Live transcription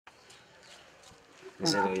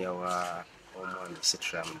Nze yawa omwami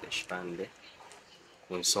situlamudde ekipande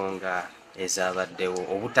ku nsonga ezabaddewo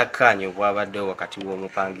obutakkaanya obwabaddewo wakati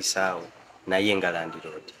w'omupangisaawo naye nga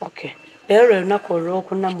landiroodi. Okay. Leero lwe lunaku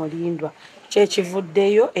olwokuna mulindwa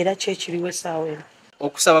kyekivuddeyo era kyekiriwo essaawa eno.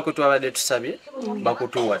 Okusaba kwe twabadde tusabye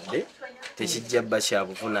bakutuwadde tekijja bba kya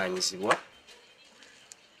buvunaanyizibwa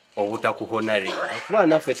obutakuhonaringa kuba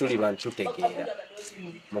naffe tuli bantu tutegeera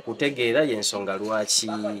mu kutegeera y'ensonga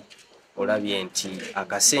lwaki olabye nti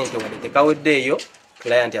akasente wadde tekaweddeeyo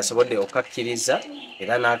client asobodde okakkiriza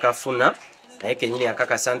era n'akafuna naye kenyini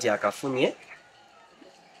akakasa nti akafunye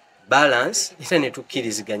balance era ne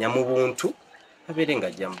tukkiriziganya mu buntu abeere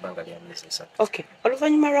ng'ajja mu bbanga lya myezi 3. Okay.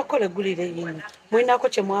 Oluvannyuma lwakola eggulire yino mulinako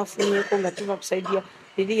kye mwafunyeeko nga tuva kusaidia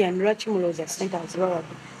Lillian lwaki mulowooza ssente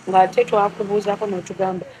azibawadde ng'ate twakubuuzaako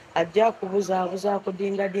n'otugamba ajja akubuzaabuzaako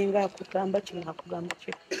dingadinga akugamba kino akugamba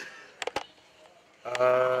ki?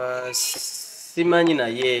 Simanyi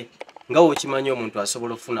naye nga wokimanyi omuntu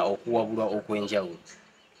asobola okufuna okuwabulwa okw'enjawulo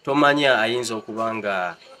tomanya ayinza okuba nga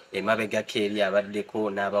emabegako eri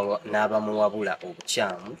abaddeko n'abamuwabula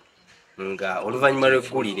obukyamu nga oluvannyuma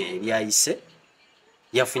lw'eggulire eryayise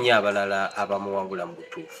yafunye abalala abamuwabula mu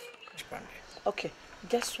butuufu. Okay,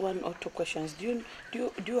 just one or two questions. Do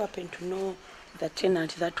you happen to know the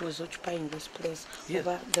tenant that was occupying this place? Yes.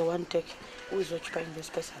 Over the one who is occupying this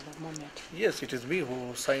place at the moment? Yes, it is me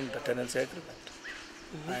who signed the tenancy agreement.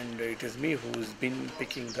 And it is me who has been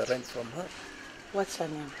picking the rent from her. What's her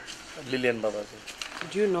name? Lillian Mbabazi.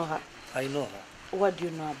 Do you know her? I know her. What do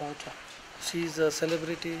you know about her? She's a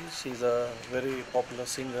celebrity. She's a very popular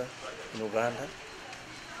singer in Uganda.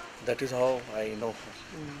 That is how I know her.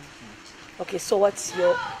 Okay, so what's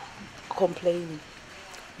your complaint?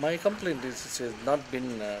 My complaint is she has not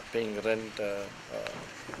been paying rent.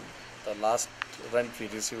 The last rent we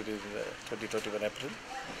received in 2021 April.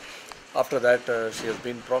 After that, she has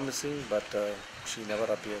been promising, but she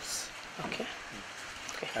never appears. Okay.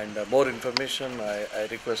 And more information, I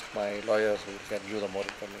request my lawyer who can give the more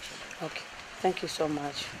information. Okay. Thank you so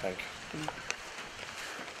much. Thank you.